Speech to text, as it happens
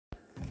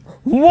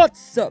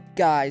What's up,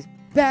 guys?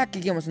 Back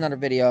again with another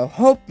video.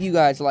 Hope you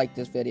guys like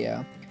this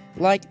video.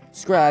 Like,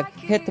 subscribe,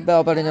 hit the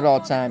bell button at all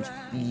times.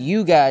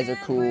 You guys are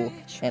cool,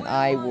 and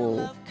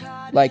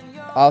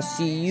I'll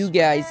see you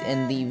guys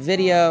in the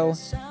video.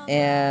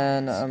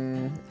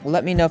 And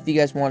let me know if you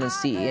guys want to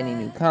see any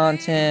new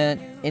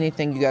content,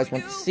 anything you guys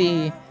want to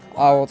see.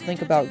 I'll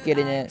think about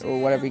getting it, or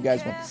whatever you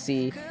guys want to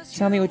see.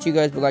 Tell me what you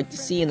guys would like to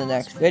see in the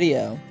next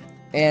video.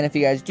 And if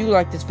you guys do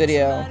like this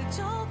video,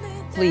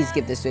 please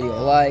give this video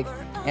a like,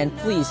 and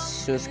please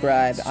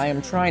subscribe. I am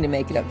trying to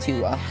make it up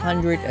to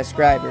 100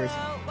 subscribers.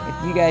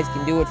 If you guys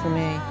can do it for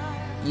me,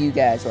 you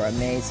guys are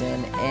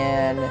amazing.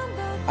 And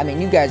I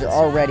mean, you guys are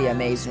already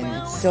amazing.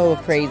 It's so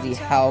crazy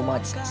how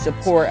much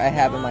support I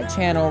have in my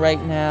channel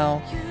right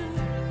now.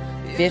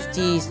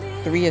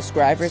 53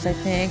 subscribers, I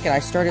think, and I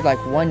started like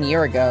 1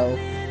 year ago.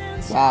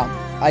 Wow.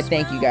 I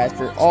thank you guys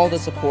for all the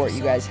support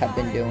you guys have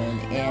been doing,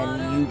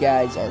 and you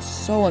guys are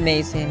so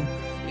amazing.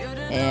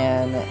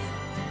 And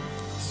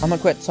I'm gonna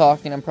quit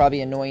talking. I'm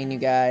probably annoying you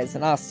guys,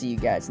 and I'll see you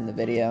guys in the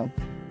video.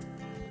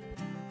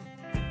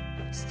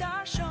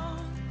 Stars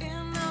shone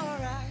in our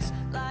eyes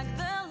like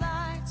the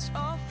lights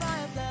of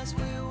fireflies.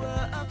 We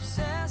were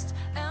obsessed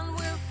and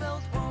we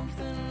felt warmth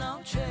in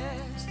our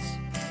chests.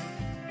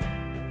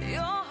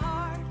 Your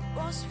heart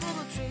was full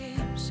of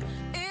dreams.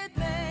 It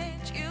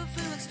made you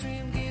feel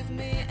extreme. Give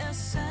me a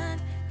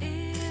sign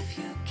if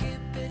you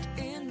keep it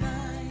in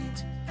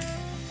mind.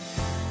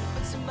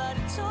 But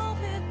somebody told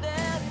me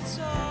that it's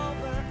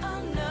over.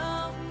 I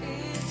know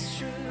it's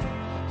true.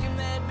 You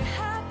made me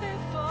happy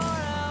for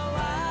a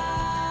while.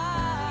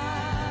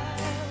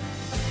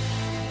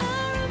 I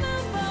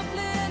remember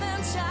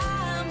fleeting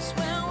times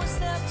when we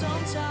slept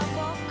on top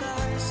of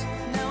cars.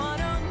 Now I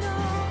don't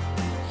know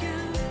you,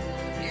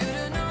 you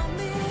don't know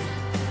me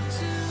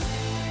too.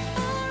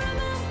 I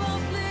remember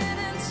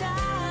fleeting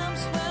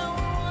times when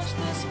we watched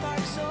the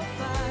sparks so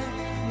far.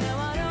 Now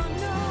I don't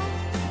know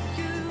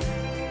you,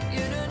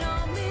 you don't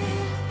know me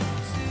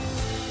too.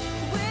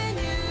 When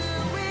you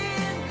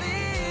with me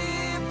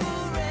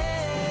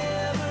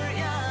forever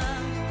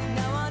young.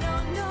 Now I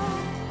don't know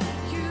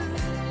you,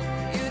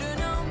 you don't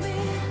know me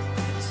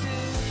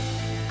too.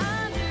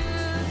 I knew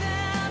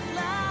that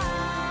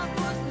love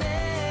would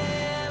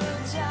never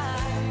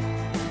die.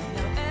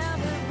 Now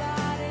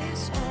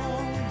everybody's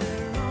on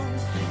their own.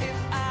 If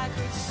I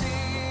could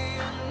see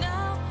you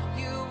now,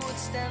 you would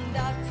stand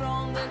out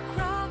from the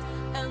crowd,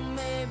 and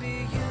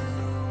maybe you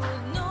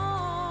would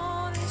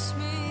notice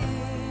me.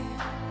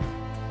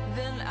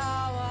 Then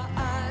our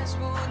eyes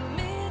would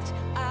meet.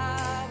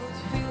 I would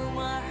feel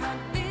my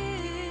heart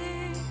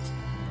beat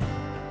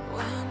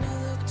when you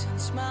looked and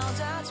smiled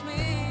at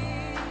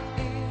me.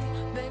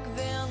 Back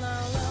then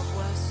our love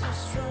was so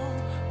strong.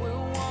 We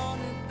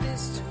wanted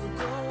this to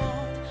go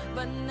on,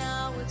 but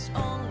now it's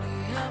only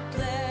a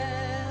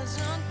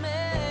pleasant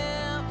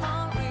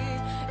memory.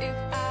 If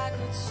I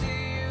could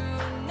see you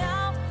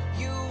now,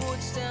 you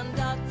would stand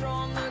out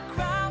from the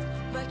crowd,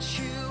 but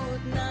you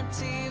would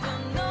not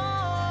even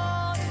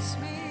notice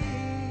me.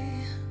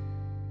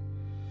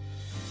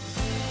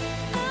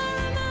 I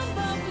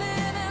remember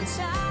fleeting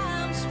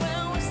times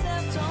when we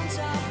slept on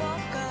top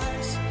of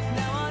cars.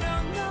 Now I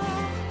don't know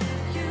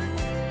you,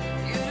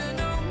 you don't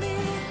know me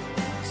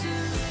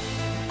too.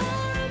 I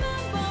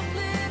remember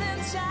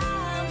fleeting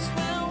times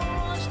when we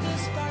watched the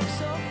sparks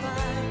so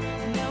far.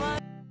 Now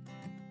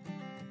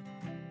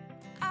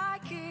I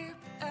keep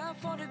a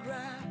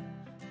photograph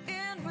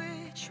in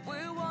which we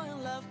were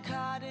in love,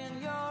 caught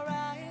in your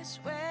eyes,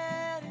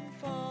 waiting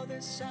for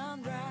the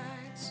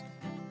sunrise.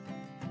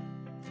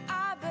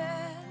 I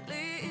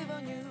barely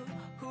even knew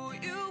who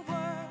you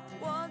were.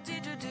 What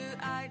did you do?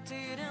 I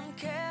didn't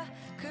care,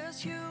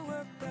 'cause you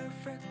were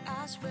perfect,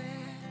 I swear.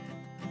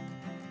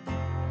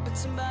 But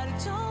somebody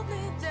told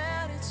me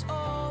that it's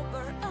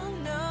over. I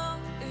know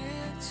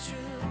it's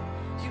true.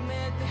 You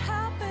made me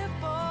happy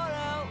for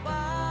a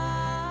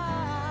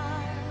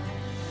while.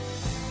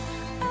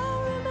 I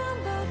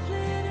remember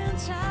fleeting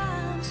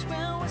times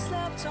when we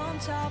slept on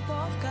top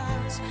of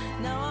cars.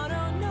 Now I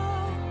don't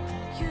know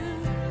you,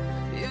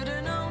 you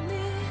don't know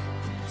me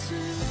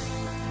too.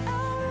 I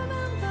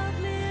remember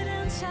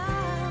fleeting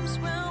times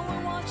when we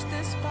watched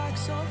the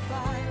sparks so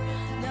far.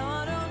 Now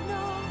I don't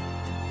know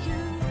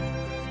you,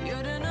 you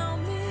don't know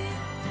me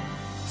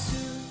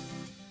too.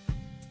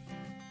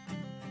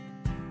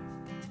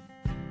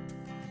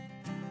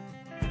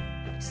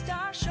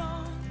 Stars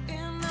shone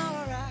in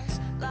our eyes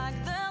like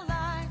the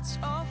lights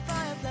of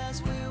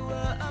fireflies. We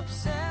were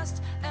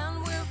obsessed and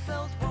we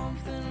felt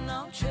warmth in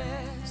our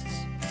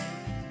chests.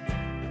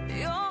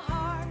 Your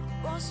heart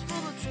was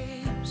full of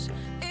dreams.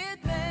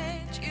 It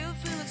made you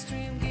feel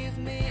extreme. Give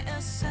me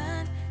a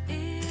sign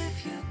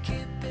if you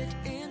keep it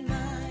in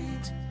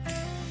mind.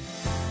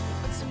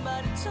 But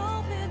somebody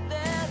told me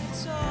that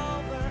it's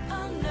over.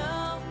 I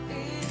know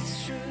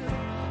it's true.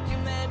 You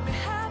made me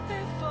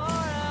happy for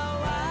a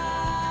while.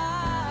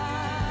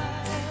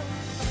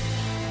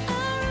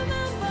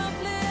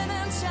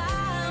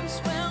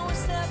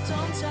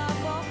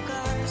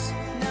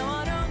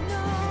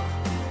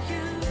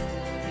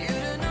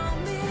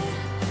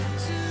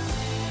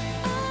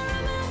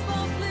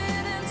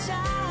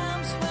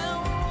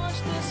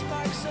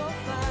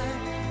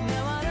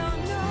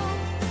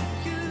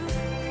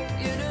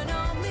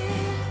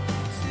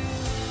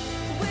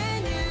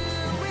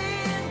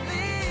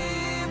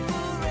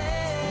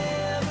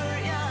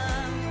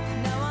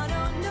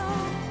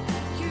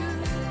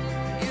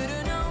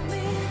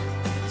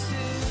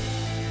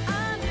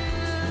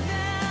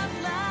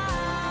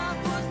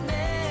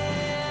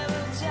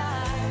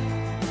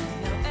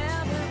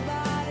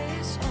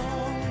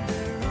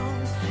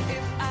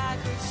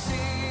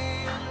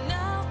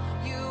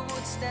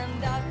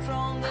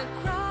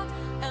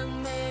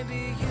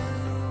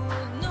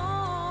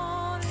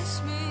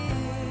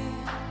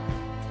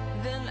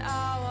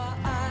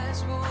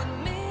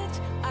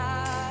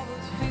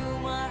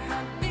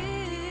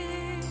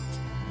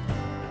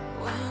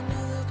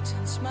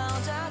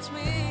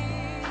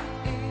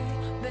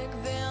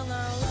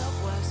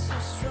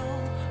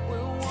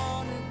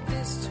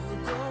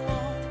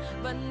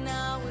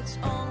 it's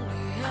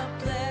only a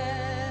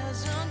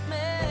pleasant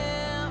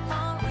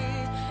memory.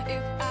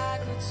 If I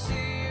could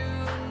see you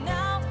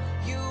now,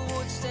 you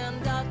would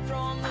stand out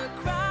from the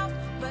crowd,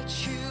 but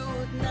you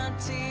would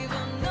not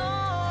even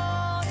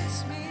notice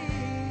me.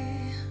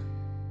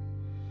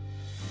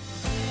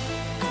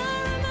 I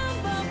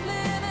remember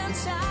fleeting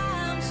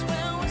times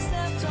when we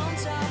stepped on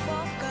top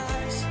of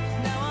cars.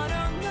 Now I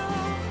don't know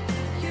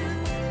you,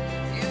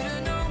 you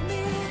don't know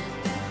me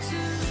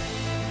too.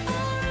 I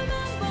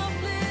remember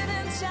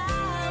fleeting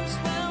times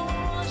when we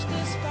watched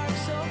the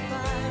sparks so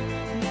fire.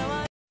 Now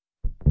I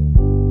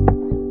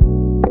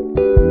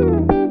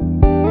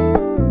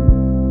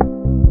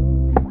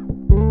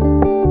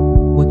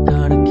We're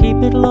gonna keep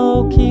it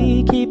low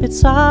key, keep it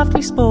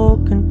softly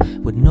spoken,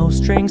 with no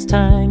strings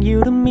tying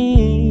you to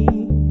me.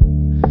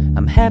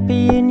 I'm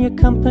happy in your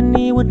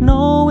company with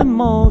no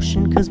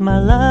emotion, 'cause my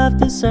love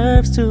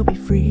deserves to be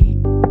free.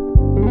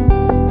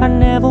 I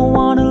never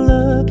wanna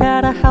look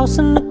at a house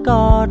in the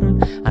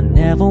garden, I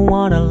never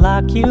wanna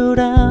lock you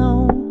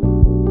down.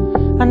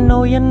 I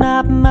know you're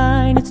not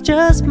mine, it's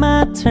just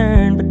my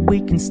turn, but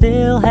we can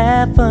still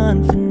have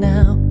fun for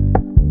now.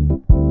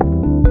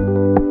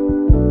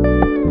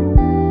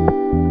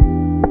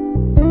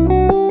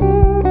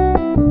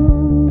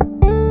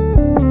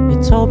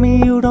 Told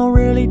me you don't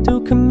really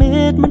do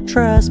commitment,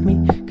 trust me,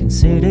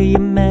 consider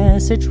your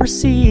message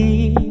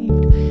received.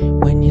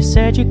 When you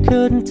said you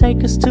couldn't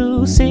take us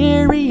too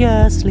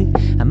seriously,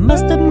 I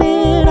must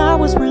admit I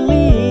was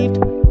relieved.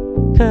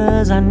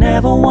 'Cause I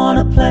never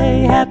wanna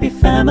play happy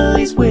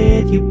families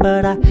with you,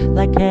 but I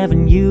like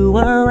having you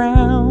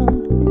around.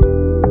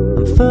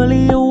 I'm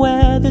fully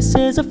aware this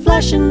is a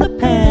flash in the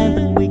pan,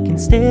 but we can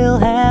still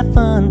have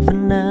fun for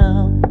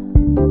now.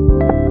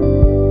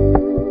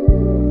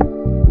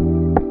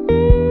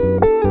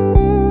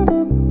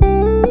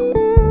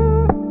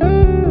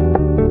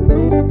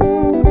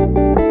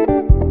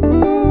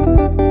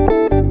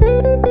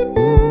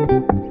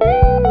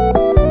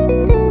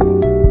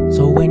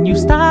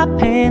 Stop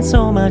paying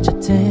so much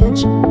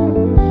attention,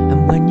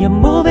 and when you're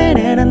moving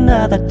in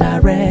another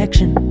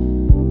direction,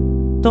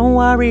 don't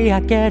worry,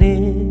 I get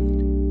it.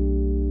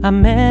 I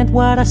meant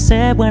what I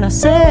said when I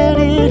said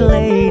it,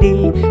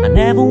 lady. I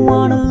never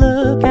wanna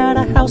look at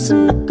a house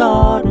in the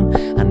garden,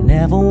 I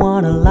never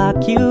wanna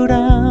lock you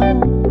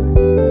down.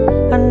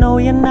 I know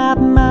you're not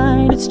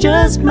mine, it's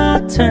just my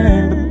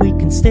turn, but we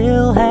can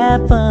still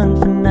have fun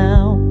for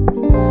now.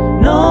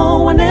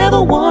 No, I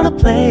never wanna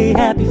play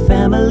happy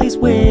families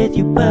with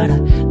you, but I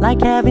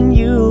like having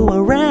you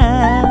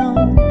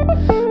around.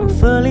 I'm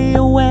fully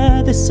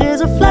aware this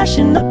is a flash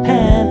in the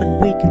pan, but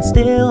we can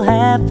still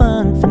have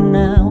fun for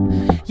now.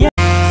 Yeah.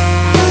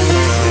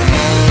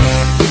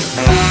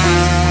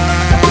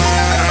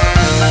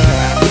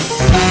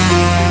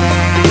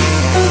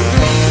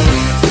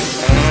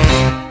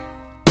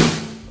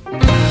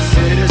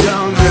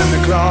 Citizens in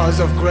the claws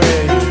of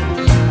grey,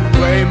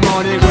 grey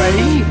morning, grey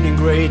evening,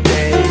 grey day.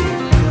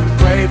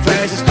 Grey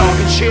faces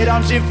talking shit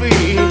on TV.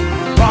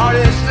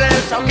 Parties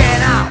lives, how can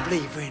I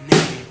believe in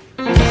it?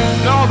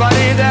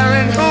 Nobody there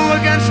in who we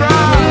can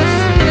trust.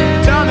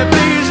 Tell me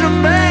please, who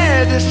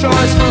made this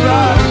choice for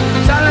us?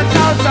 Silence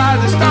outside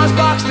the stars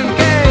boxed in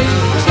cage.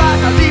 It's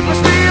like our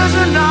deepest fears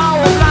are now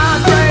a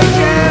blind breaking.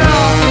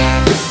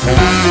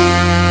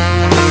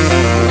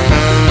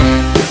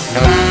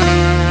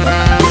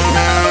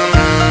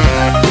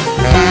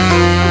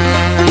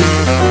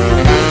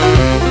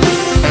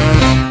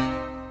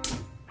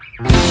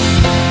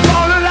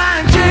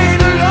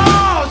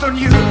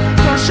 You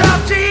don't shop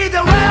to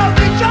the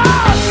wealthy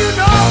jobs, you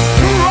know.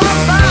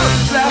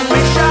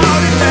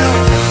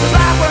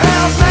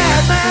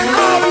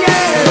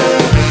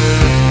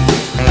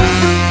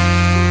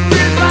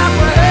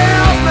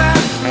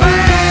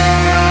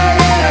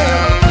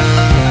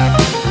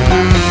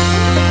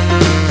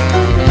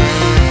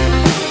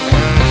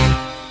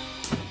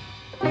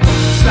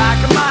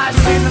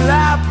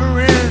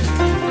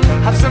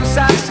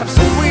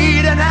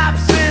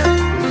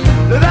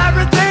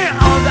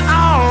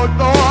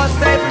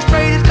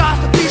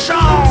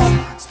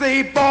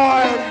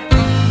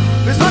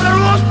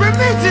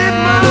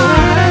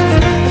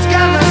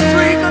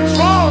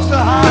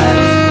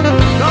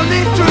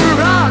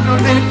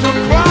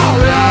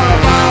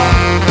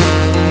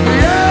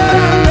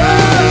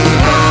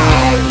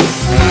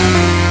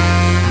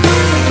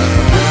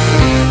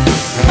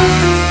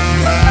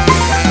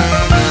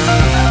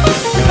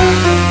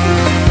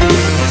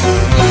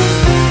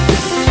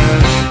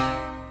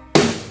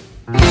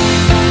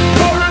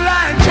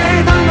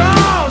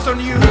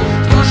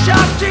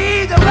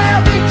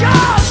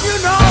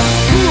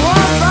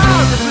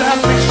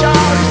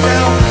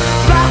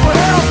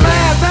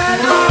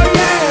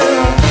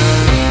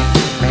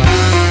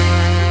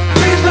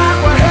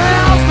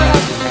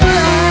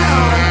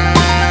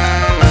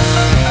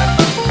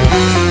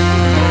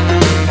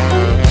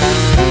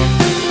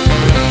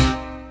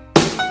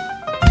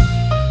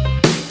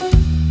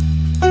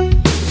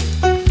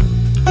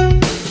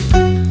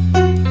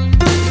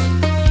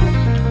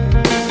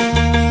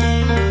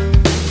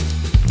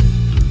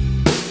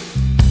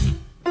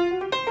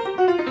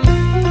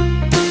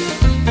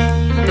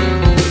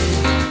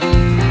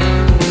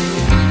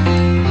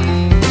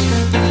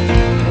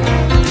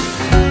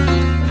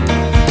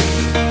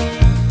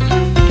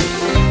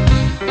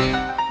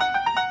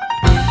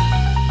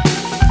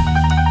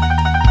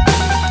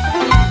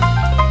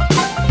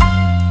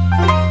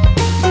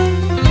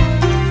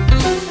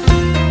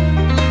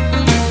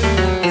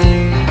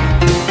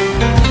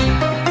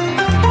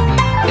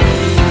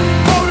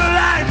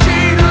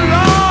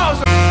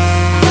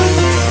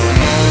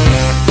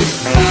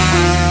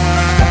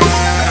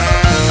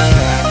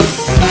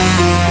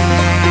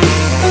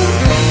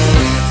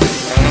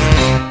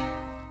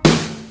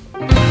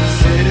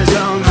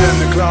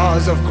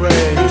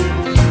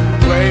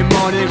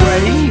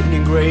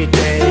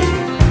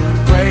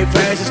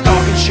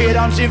 shit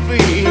on TV.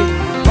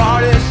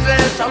 What is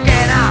this? How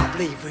can I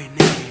believe in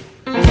it?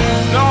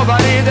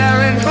 Nobody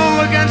there in who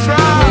we can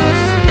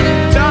trust.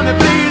 Tell me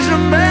please who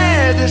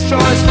made this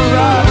choice for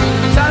us.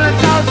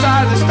 Silence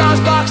outside the stars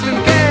boxed in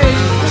cage.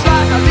 It's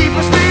like our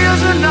deepest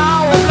fears are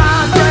now a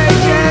blind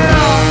breaking.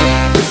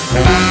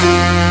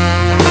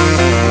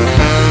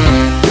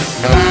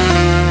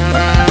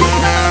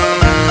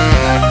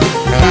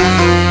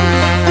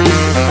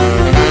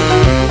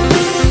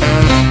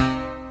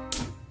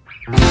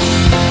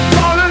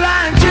 Draw the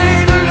line,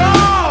 chain the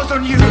laws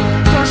on you.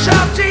 Don't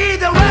shout to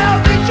the well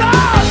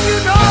because you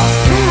know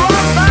who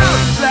our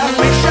mouths left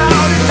me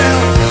shouting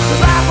hell.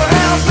 'Cause like we're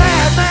hell's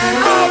bad man,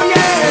 oh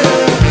yeah.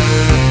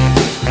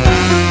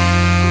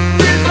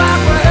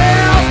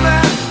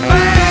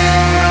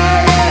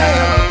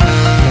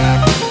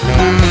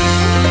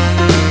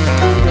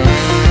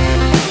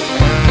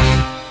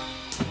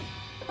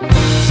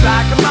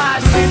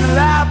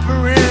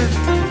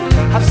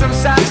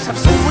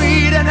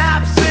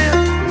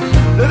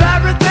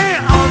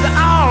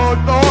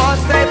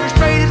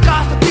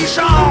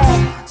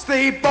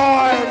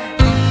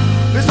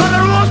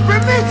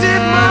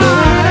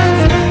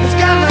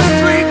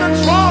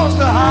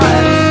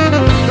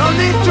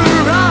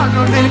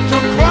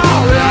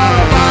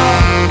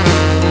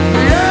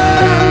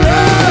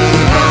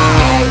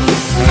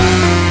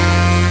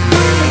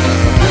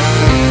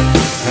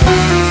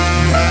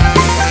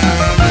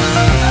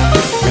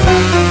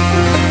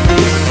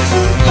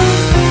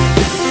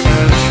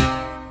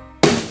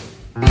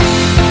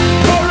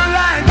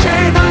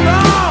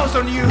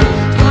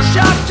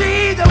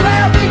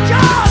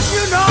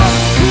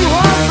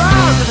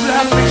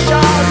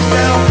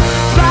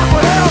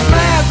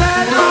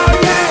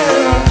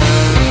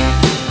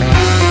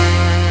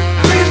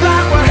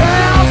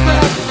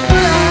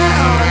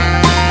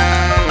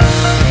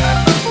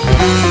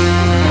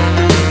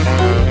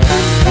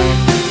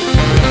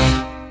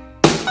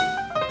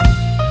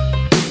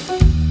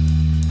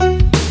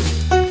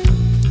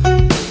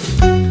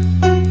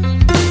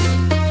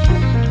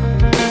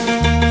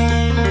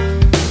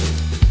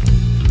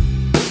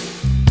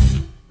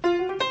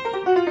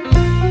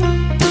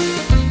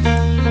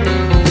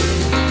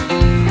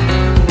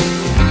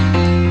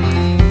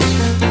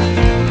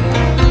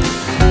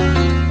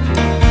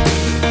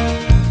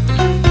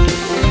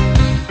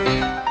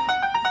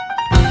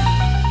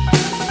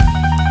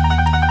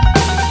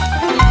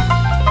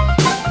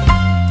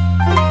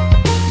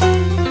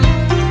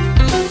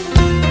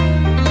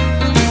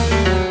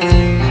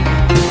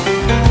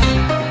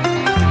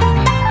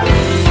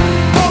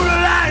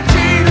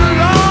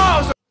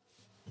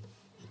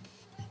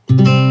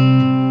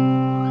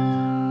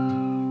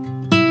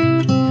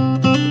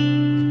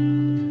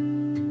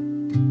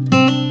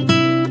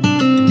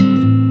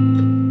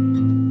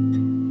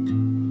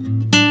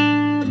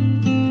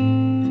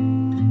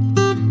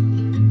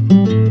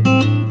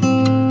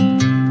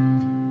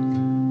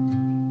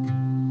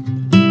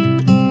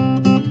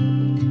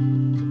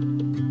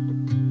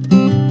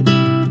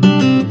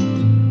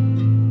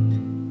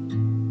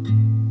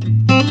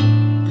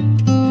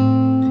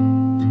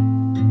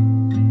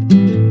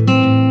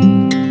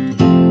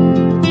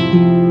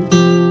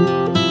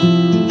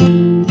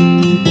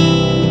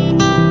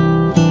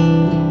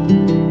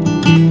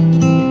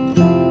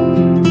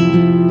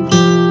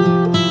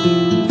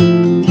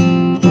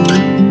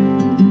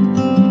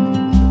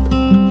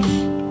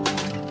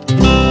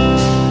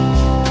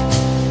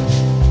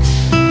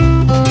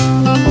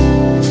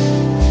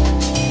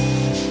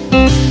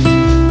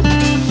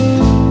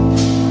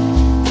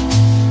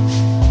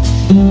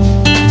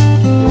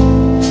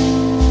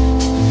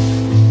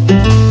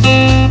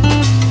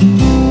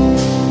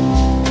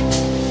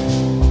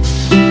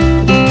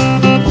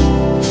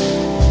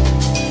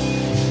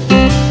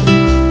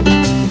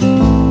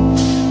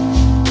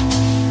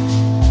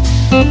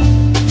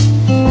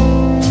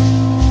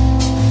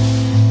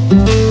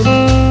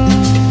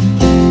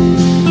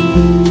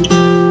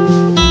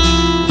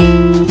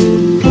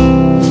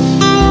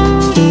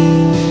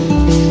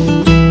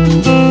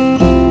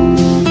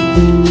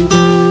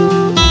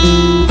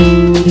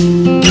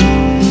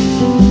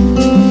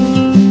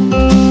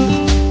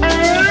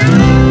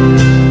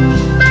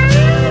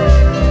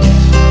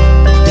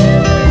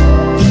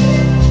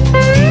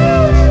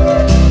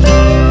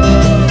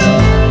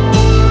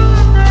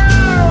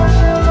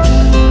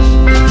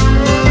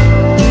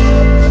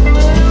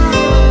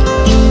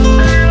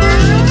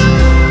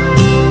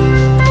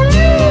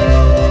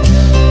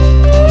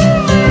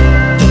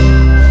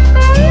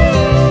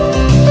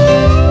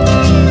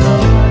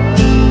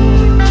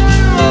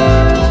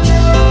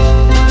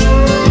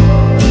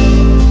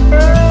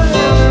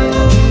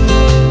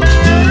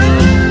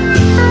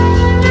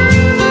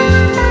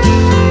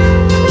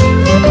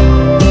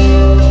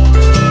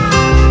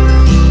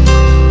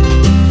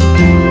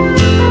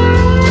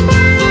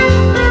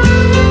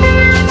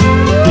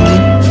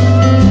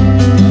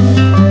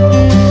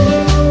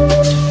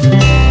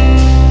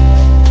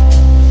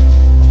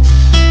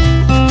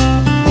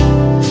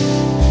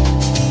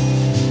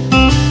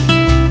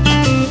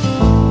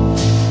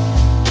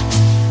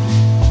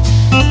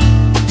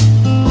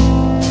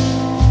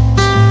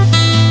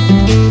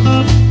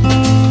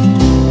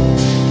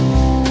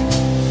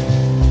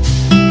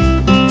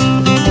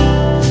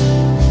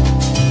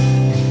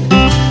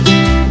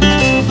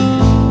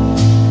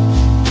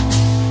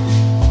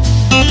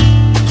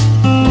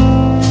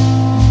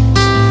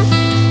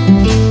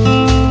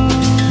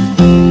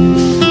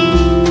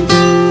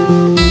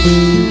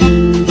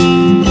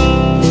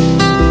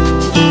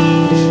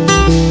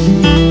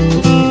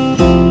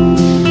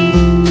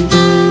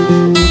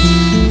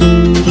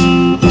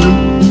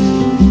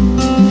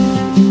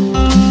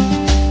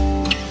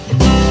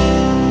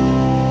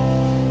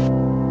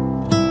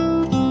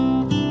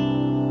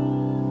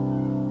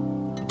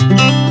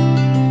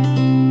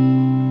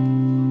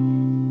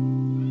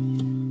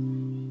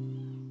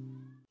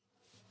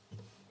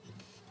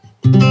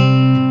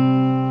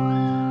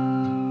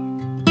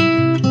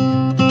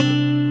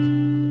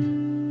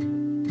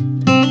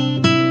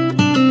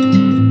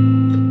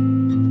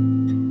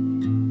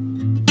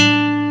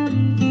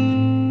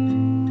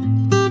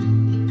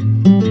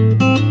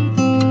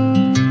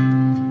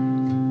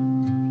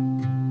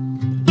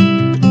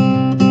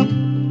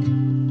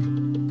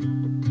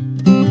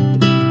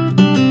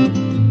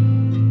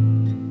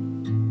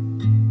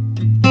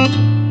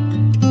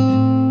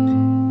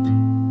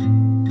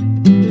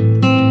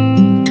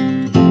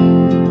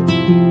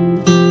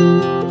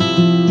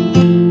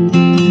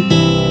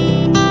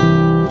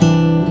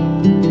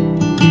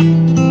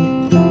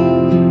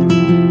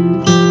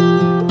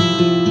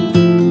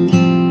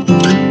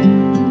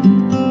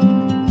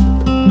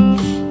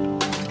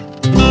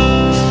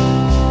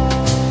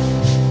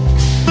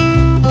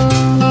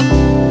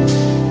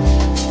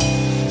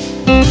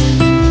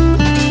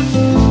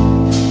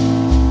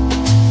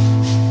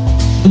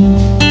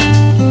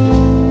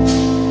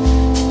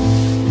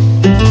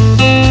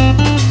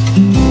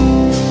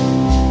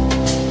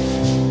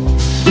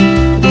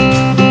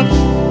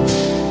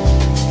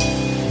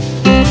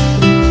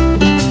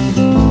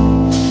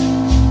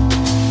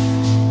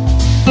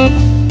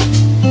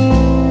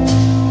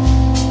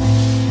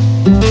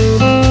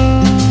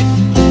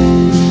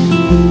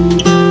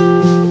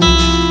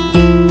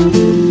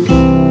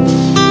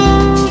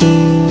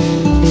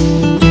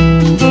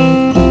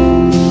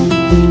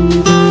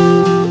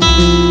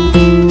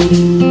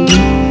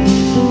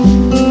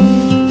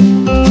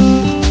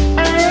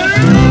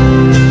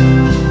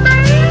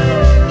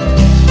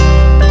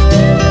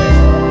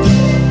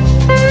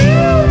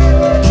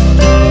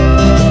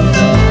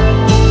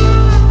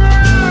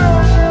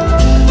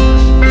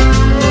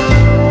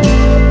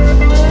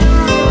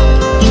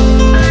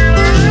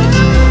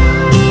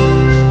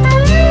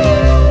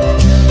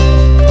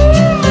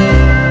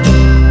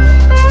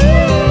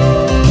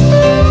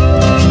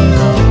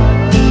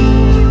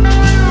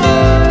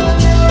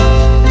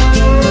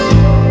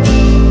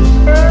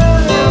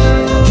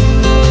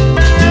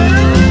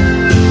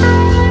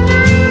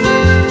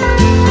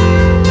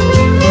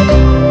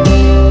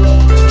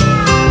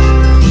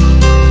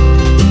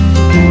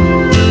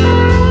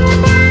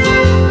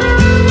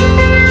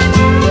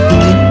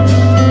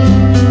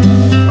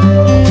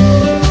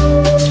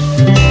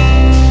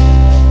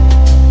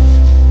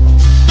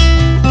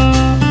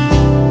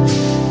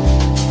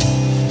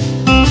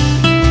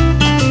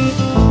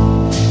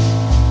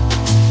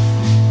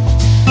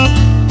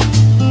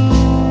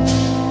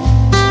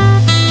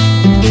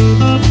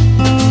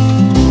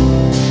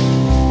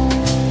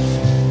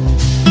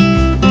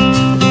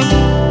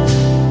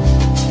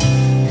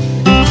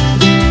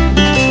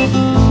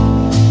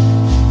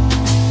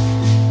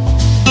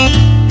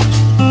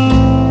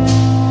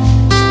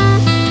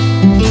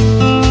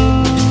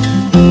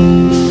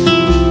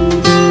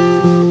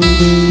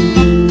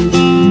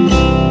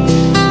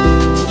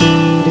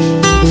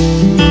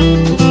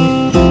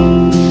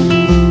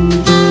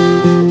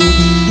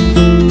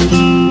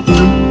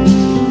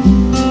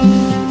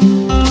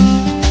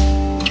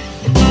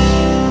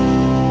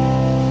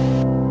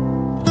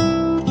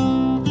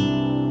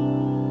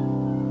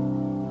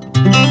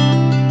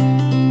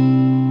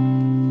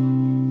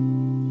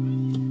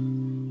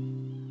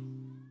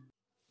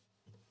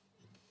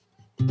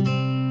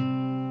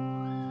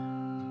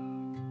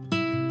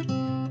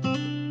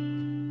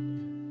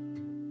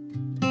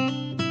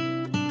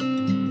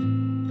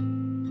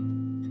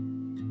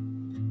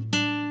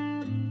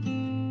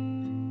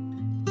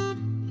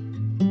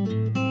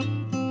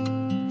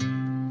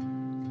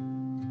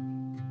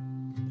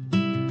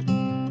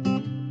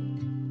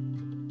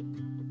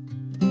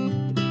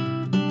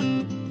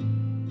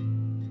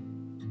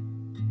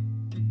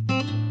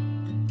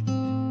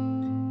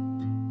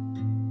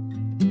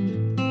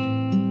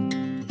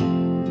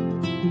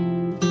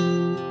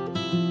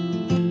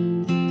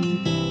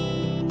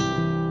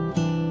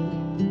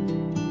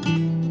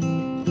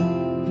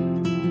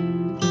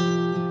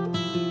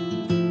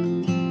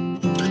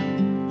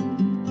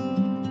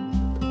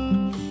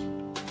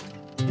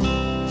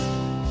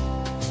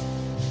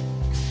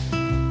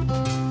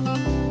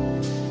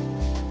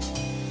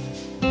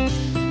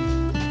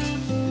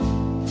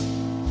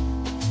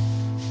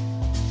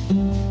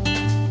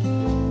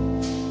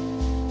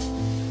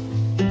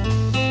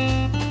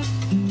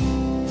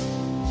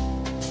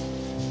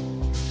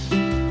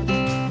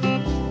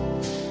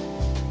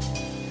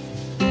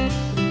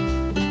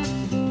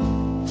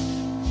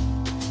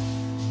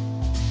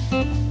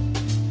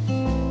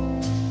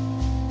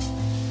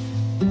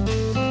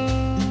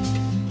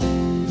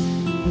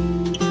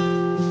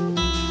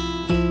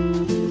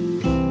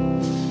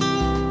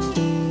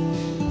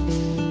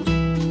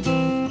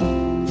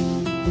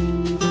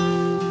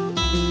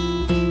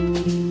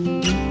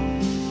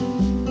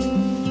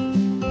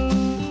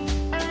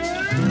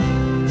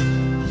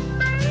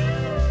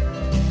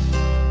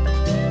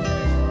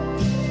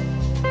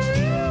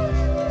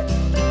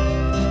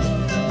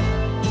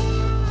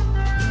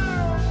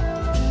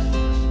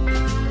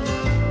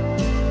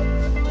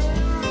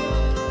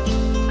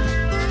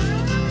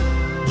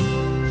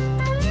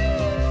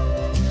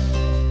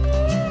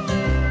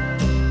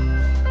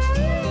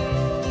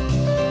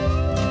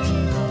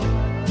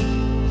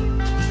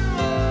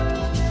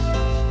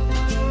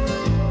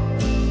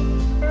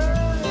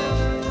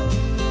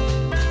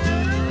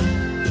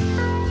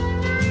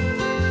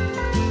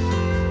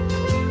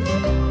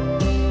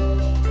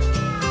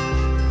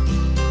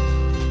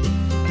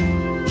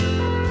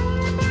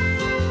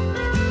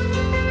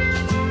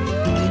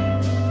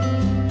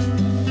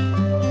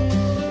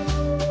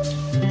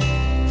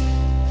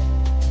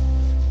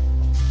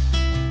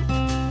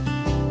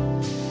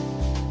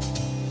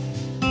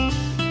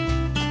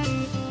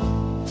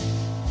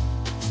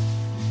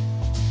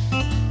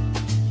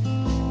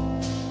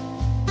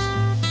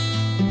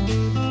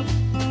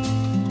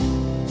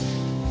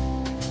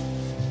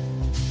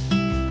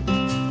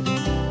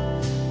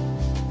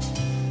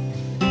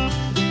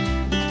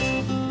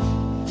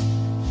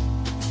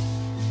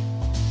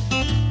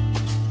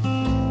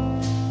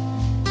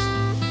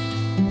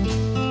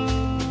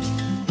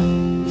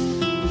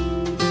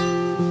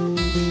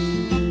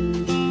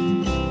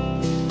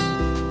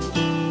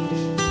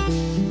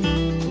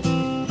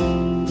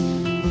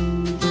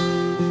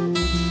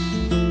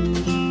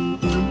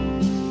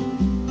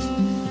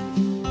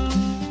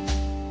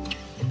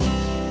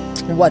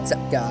 What's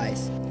up,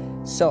 guys?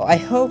 So I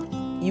hope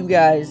you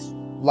guys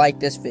like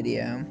this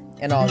video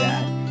and all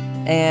that,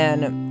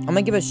 and I'm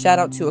gonna give a shout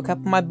out to a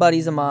couple of my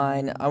buddies of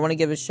mine. I want to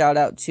give a shout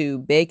out to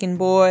Bacon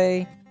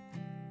Boy,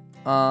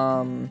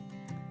 Lone,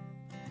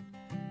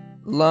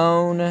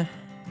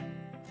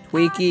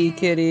 Tweaky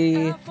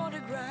Kitty,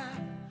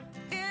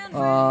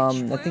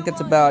 I think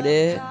that's about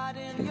it.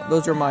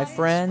 Those are my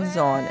friends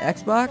on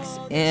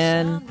Xbox,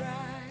 and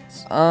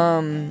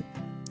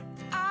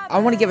I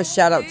want to give a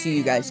shout out to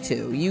you guys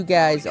too. You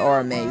guys are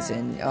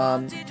amazing.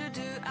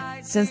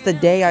 Since the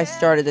day I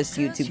started this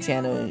YouTube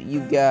channel,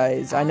 you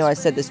guys, I know I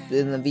said this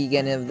in the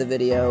beginning of the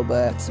video,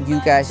 but you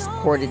guys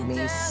supported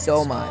me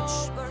so much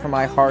for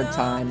my hard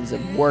times of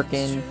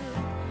working.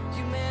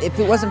 If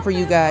it wasn't for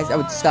you guys, I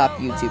would stop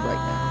YouTube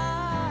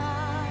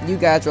right now. You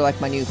guys are like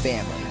my new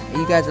family.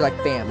 You guys are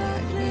like family,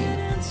 I mean.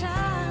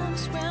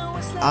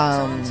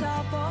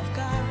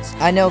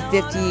 I know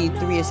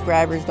 53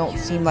 subscribers don't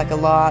seem like a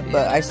lot,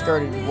 but I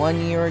started 1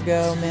 year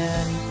ago,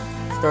 man.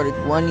 Started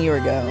 1 year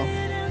ago.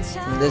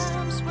 From this,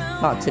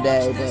 not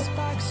today, but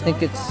I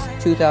think it's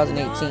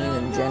 2018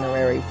 and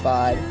January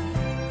 5.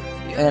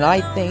 And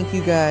I thank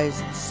you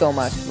guys so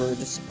much for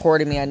just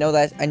supporting me. I know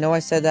I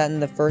said that in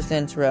the first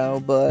intro,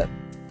 but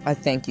I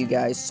thank you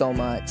guys so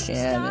much.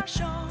 And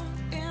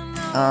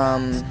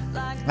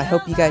I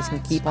hope you guys can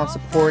keep on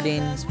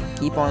supporting,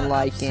 keep on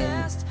liking,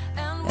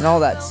 and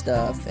all that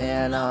stuff.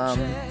 And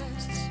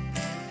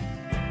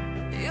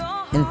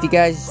if you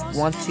guys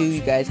want to,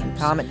 you guys can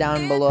comment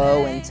down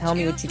below and tell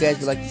me what you guys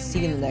would like to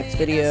see in the next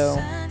video.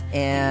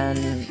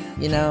 And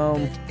you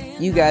know,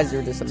 you guys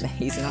are just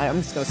amazing.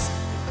 I'm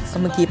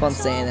gonna keep on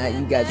saying that.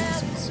 You guys are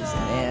just amazing.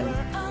 And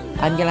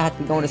I'm gonna have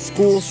to be going to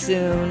school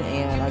soon,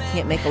 and I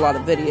can't make a lot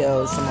of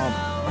videos. So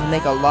I'm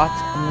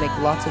gonna make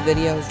lots of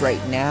videos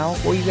right now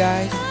for you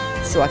guys,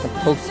 so I can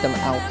post them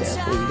out there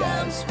for you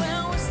guys.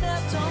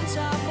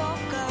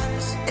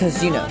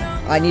 Because, you know,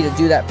 I need to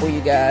do that for you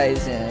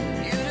guys,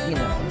 and, you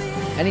know,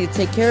 I need to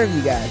take care of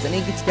you guys. I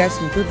need to get you guys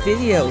some good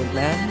videos,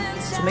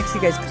 man. So make sure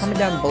you guys comment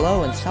down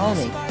below and tell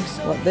me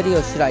what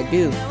videos should I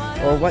do,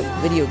 or what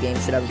video game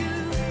should I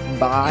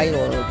buy,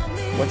 or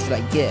what should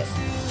I get,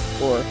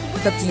 or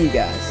it's up to you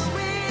guys.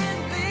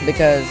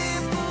 Because,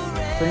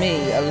 for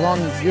me, as long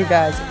as you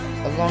guys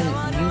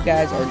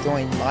are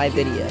enjoying my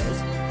videos,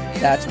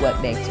 that's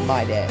what makes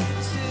my day.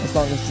 As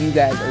long as you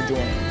guys are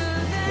enjoying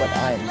what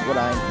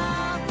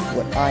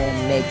I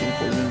am making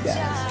for you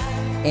guys.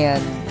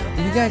 And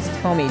you guys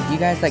tell me, do you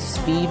guys like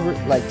speed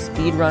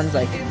runs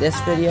like this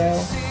video,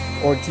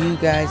 or do you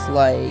guys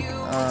like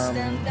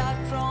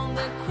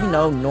you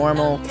know,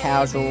 normal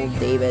casual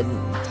David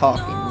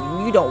talking?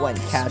 You don't want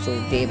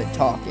casual David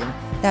talking.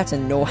 That's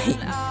annoying.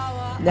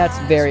 That's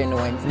very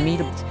annoying for me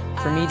to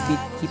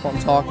keep on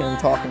talking and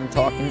talking and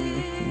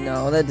talking.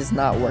 No, that does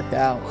not work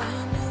out.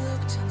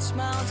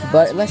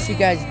 But unless you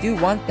guys do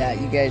want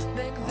that, you guys,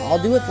 I'll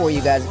do it for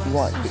you guys if you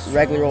want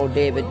regular old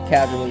David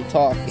casually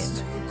talking.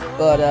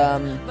 But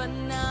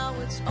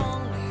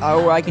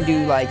or I can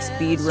do like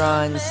speed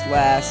run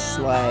slash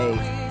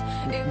like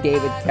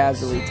David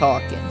casually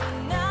talking.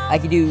 I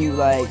can do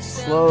like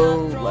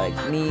slow, like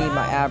me,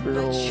 my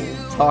Avril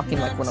talking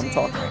like when I'm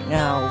talking right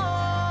now,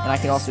 and I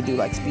can also do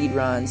like speed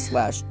run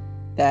slash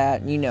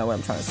that. You know what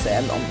I'm trying to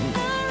say.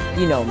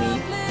 You know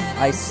me.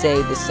 I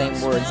say the same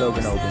words over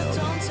and over and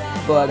over.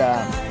 But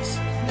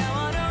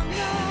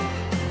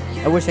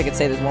I wish I could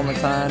say this one more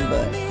time,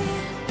 but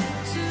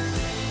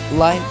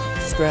like,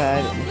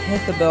 subscribe, and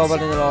hit the bell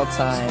button at all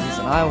times,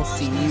 and I will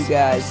see you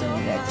guys in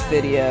the next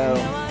video.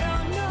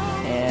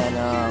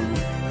 And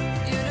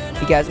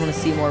if you guys want to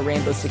see more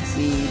Rainbow Six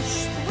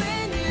Siege,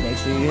 make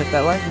sure you hit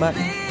that like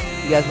button.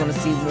 If you guys want to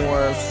see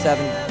more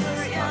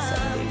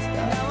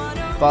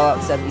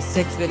Fallout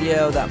 76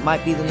 video, that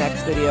might be the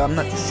next video. I'm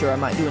not too sure. I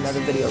might do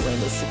another video of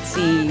Rainbow Six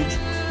Siege.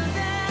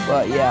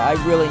 But yeah, I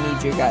really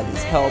need your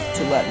guys' help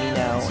to let me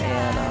know.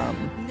 And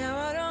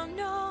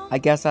I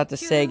guess I have to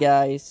say,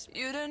 guys,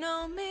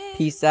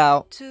 peace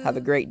out. Have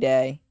a great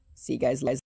day. See you guys later.